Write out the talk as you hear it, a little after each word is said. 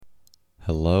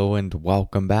Hello and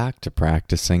welcome back to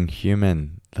Practicing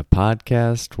Human, the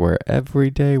podcast where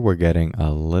every day we're getting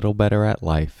a little better at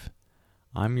life.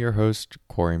 I'm your host,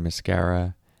 Corey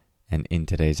Mascara, and in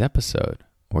today's episode,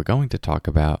 we're going to talk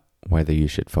about whether you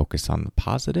should focus on the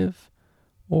positive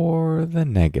or the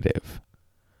negative.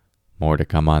 More to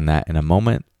come on that in a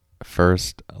moment.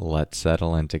 First, let's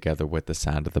settle in together with the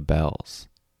sound of the bells.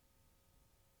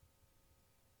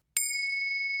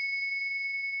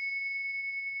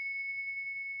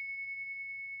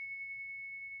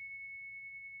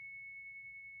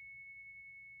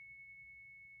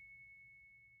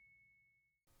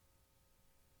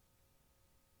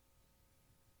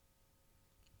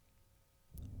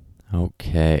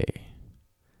 Okay,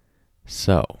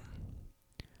 so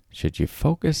should you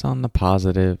focus on the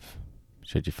positive?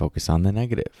 Should you focus on the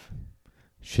negative?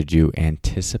 Should you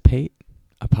anticipate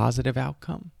a positive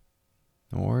outcome?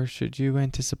 Or should you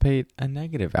anticipate a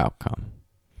negative outcome?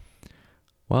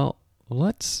 Well,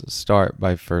 let's start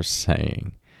by first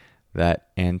saying that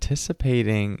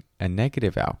anticipating a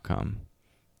negative outcome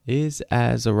is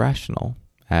as irrational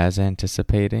as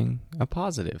anticipating a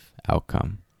positive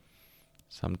outcome.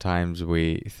 Sometimes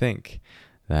we think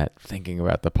that thinking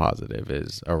about the positive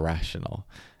is irrational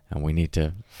and we need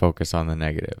to focus on the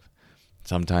negative.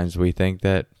 Sometimes we think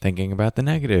that thinking about the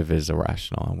negative is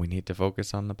irrational and we need to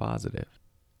focus on the positive.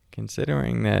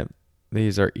 Considering that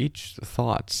these are each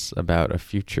thoughts about a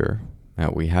future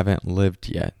that we haven't lived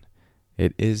yet,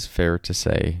 it is fair to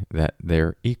say that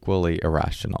they're equally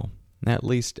irrational, at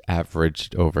least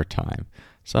averaged over time.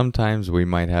 Sometimes we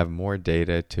might have more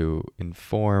data to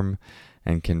inform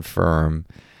and confirm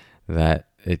that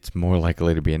it's more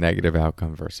likely to be a negative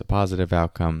outcome versus a positive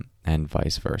outcome, and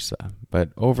vice versa. But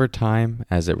over time,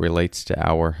 as it relates to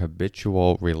our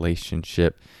habitual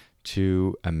relationship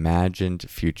to imagined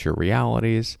future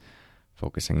realities,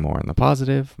 focusing more on the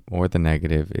positive or the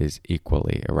negative is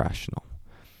equally irrational.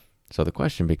 So the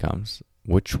question becomes,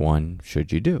 which one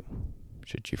should you do?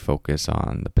 Should you focus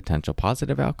on the potential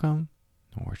positive outcome,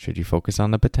 or should you focus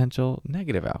on the potential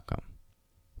negative outcome?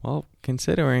 Well,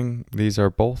 considering these are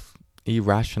both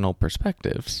irrational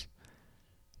perspectives,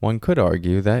 one could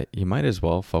argue that you might as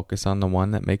well focus on the one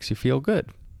that makes you feel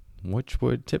good, which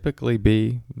would typically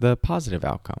be the positive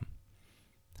outcome.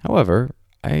 However,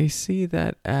 I see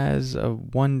that as a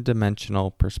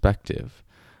one-dimensional perspective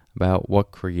about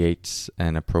what creates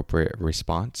an appropriate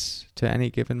response to any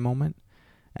given moment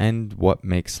and what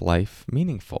makes life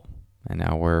meaningful and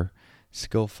our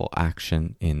skillful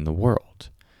action in the world.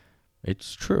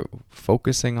 It's true,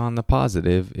 focusing on the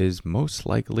positive is most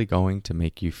likely going to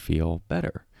make you feel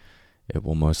better. It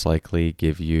will most likely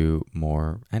give you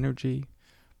more energy,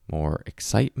 more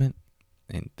excitement,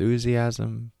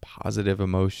 enthusiasm, positive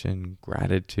emotion,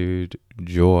 gratitude,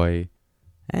 joy.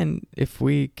 And if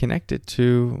we connect it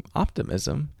to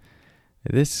optimism,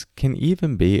 this can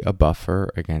even be a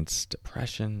buffer against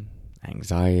depression,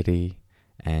 anxiety,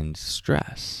 and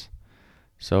stress.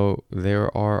 So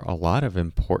there are a lot of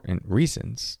important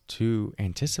reasons to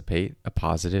anticipate a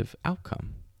positive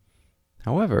outcome.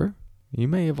 However, you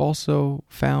may have also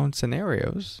found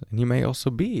scenarios, and you may also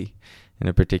be in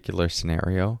a particular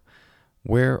scenario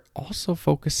where also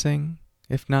focusing,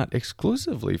 if not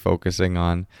exclusively focusing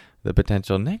on the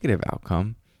potential negative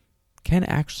outcome, can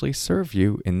actually serve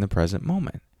you in the present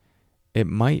moment. It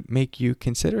might make you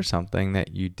consider something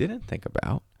that you didn't think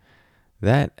about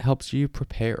that helps you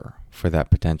prepare for that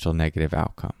potential negative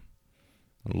outcome.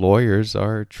 Lawyers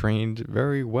are trained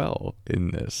very well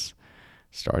in this.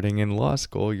 Starting in law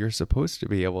school, you're supposed to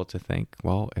be able to think,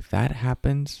 well, if that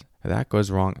happens, if that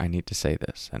goes wrong, I need to say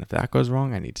this. And if that goes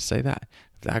wrong, I need to say that.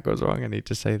 If that goes wrong, I need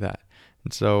to say that.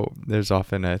 And so there's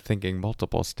often a thinking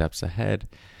multiple steps ahead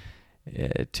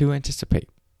to anticipate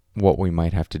what we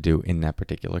might have to do in that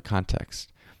particular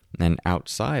context. And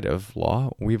outside of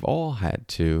law, we've all had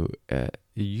to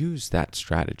use that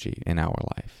strategy in our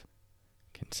life.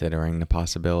 Considering the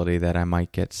possibility that I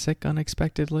might get sick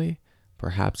unexpectedly,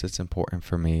 perhaps it's important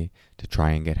for me to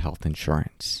try and get health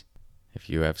insurance. If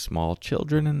you have small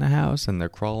children in the house and they're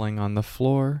crawling on the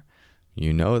floor,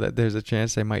 you know that there's a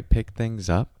chance they might pick things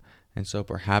up. And so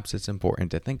perhaps it's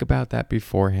important to think about that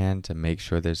beforehand to make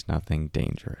sure there's nothing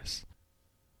dangerous.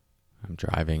 I'm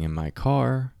driving in my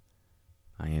car.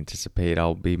 I anticipate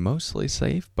I'll be mostly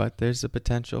safe, but there's a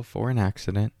potential for an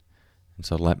accident, and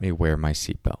so let me wear my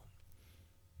seatbelt.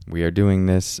 We are doing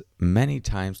this many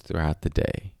times throughout the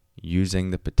day, using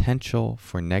the potential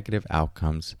for negative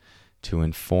outcomes to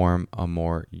inform a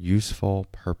more useful,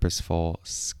 purposeful,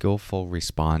 skillful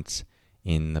response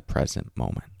in the present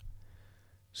moment.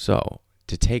 So,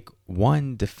 to take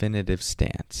one definitive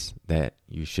stance that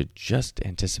you should just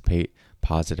anticipate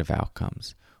positive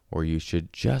outcomes, or you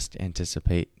should just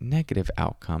anticipate negative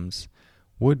outcomes,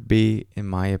 would be, in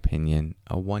my opinion,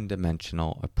 a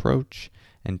one-dimensional approach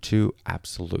and too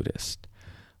absolutist.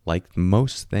 Like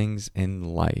most things in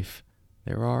life,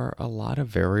 there are a lot of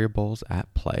variables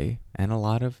at play and a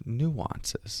lot of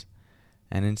nuances.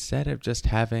 And instead of just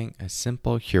having a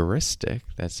simple heuristic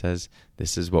that says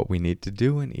this is what we need to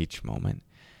do in each moment,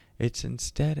 it's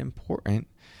instead important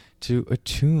to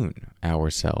attune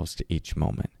ourselves to each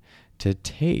moment, to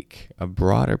take a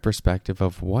broader perspective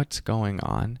of what's going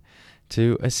on,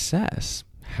 to assess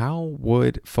how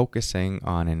would focusing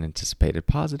on an anticipated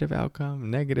positive outcome,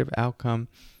 negative outcome,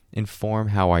 inform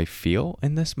how I feel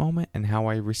in this moment and how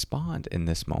I respond in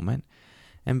this moment.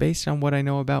 And based on what I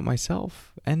know about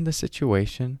myself and the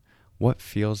situation, what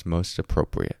feels most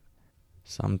appropriate.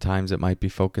 Sometimes it might be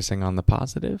focusing on the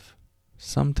positive.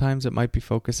 Sometimes it might be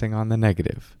focusing on the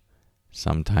negative.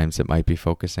 Sometimes it might be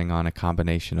focusing on a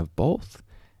combination of both.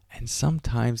 And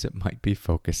sometimes it might be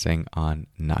focusing on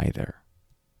neither.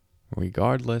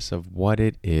 Regardless of what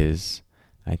it is,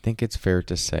 I think it's fair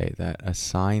to say that a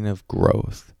sign of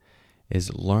growth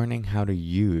is learning how to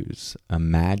use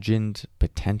imagined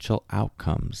potential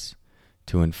outcomes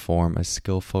to inform a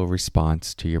skillful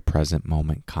response to your present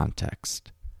moment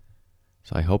context.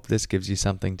 So I hope this gives you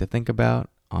something to think about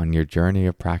on your journey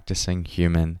of practicing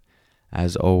human.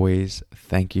 As always,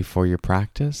 thank you for your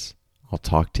practice. I'll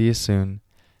talk to you soon.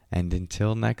 And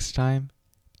until next time,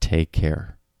 take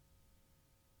care.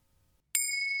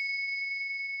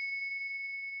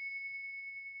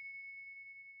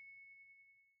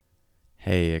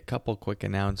 Hey, a couple quick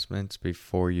announcements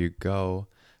before you go.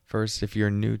 First, if you're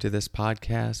new to this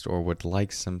podcast or would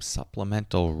like some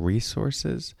supplemental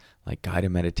resources like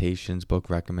guided meditations, book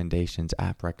recommendations,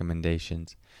 app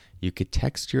recommendations, you could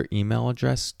text your email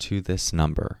address to this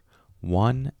number,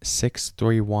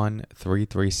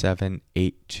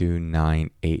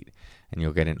 1-631-337-8298, and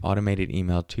you'll get an automated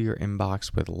email to your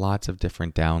inbox with lots of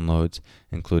different downloads,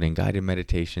 including guided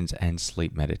meditations and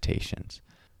sleep meditations.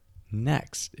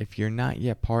 Next, if you're not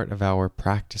yet part of our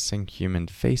Practicing Human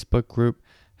Facebook group,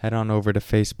 head on over to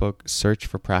Facebook, search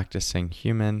for Practicing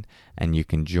Human, and you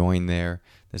can join there.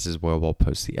 This is where we'll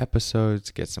post the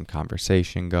episodes, get some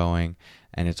conversation going,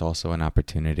 and it's also an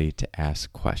opportunity to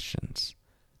ask questions.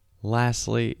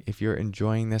 Lastly, if you're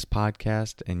enjoying this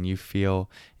podcast and you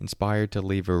feel inspired to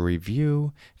leave a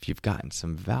review, if you've gotten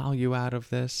some value out of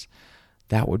this,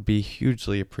 that would be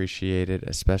hugely appreciated,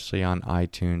 especially on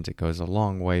iTunes. It goes a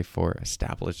long way for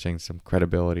establishing some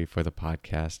credibility for the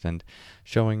podcast and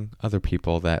showing other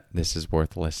people that this is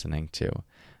worth listening to.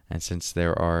 And since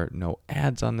there are no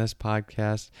ads on this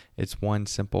podcast, it's one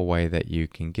simple way that you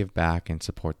can give back and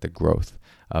support the growth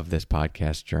of this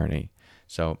podcast journey.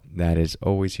 So that is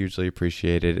always hugely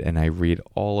appreciated, and I read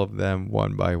all of them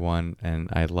one by one, and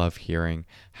I love hearing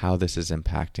how this is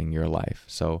impacting your life.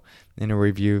 So in a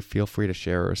review, feel free to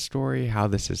share a story, how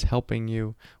this is helping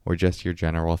you, or just your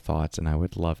general thoughts, and I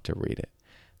would love to read it.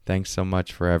 Thanks so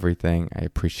much for everything. I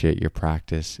appreciate your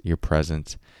practice, your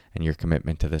presence, and your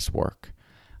commitment to this work.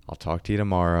 I'll talk to you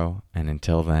tomorrow, and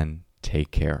until then,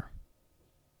 take care.